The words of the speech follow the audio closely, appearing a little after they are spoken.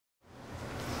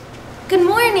Good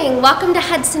morning, welcome to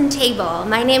Hudson Table.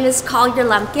 My name is Collier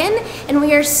Lumpkin, and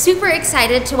we are super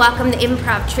excited to welcome the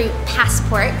improv troupe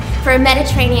Passport for a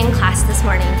Mediterranean class this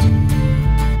morning.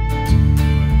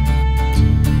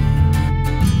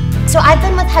 So I've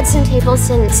been with Hudson Table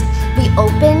since we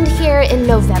opened here in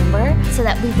November, so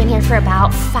that we've been here for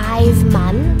about 5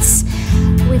 months.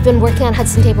 We've been working on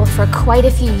Hudson Table for quite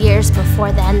a few years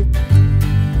before then.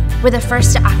 We're the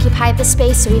first to occupy the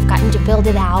space, so we've gotten to build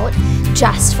it out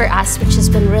just for us, which has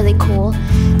been really cool.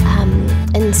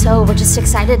 And so we're just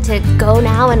excited to go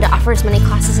now and to offer as many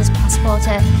classes as possible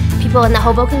to people in the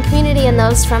Hoboken community and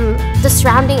those from the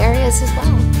surrounding areas as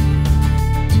well.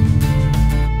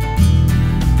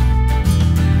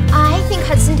 I think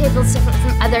Hudson Table is different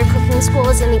from other cooking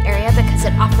schools in the area because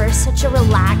it offers such a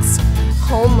relaxed,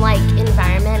 home-like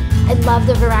environment. I love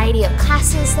the variety of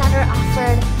classes that are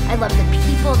offered. I love the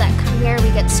people that come here.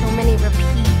 We get so many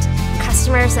repeat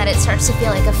customers that it starts to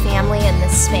feel like a family in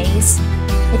this space.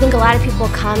 I think a lot of people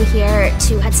come here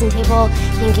to Hudson Table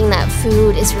thinking that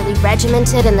food is really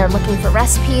regimented and they're looking for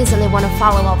recipes and they want to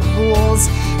follow all the rules.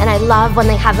 And I love when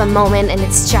they have a moment and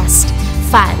it's just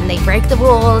fun. They break the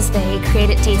rules, they create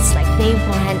it taste like they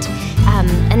want,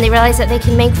 and they realize that they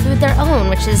can make food their own,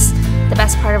 which is the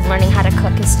best part of learning how to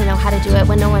cook, is to know how to do it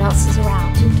when no one else is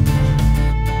around.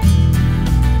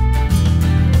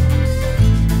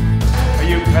 Are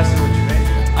you impressed with what you made?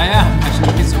 I am,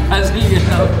 actually. It's surprising, you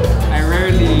know. I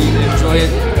rarely enjoy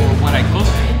it for what I cook,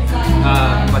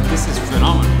 but this is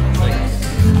phenomenal. Like,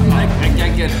 I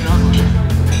can't get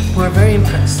enough. We're very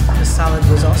impressed. The salad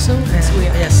was awesome.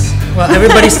 Yes. Well,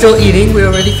 everybody's still eating. We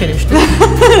already finished it.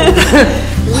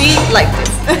 We liked it.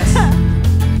 Yes.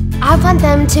 I want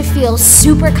them to feel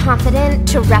super confident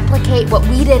to replicate what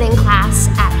we did in class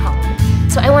at home.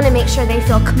 So I want to make sure they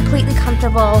feel completely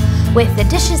comfortable with the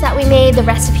dishes that we made, the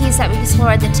recipes that we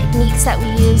explored, the techniques that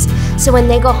we used. So when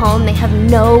they go home, they have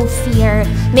no fear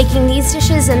making these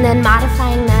dishes and then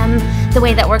modifying them the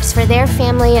way that works for their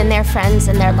family and their friends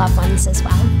and their loved ones as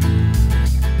well.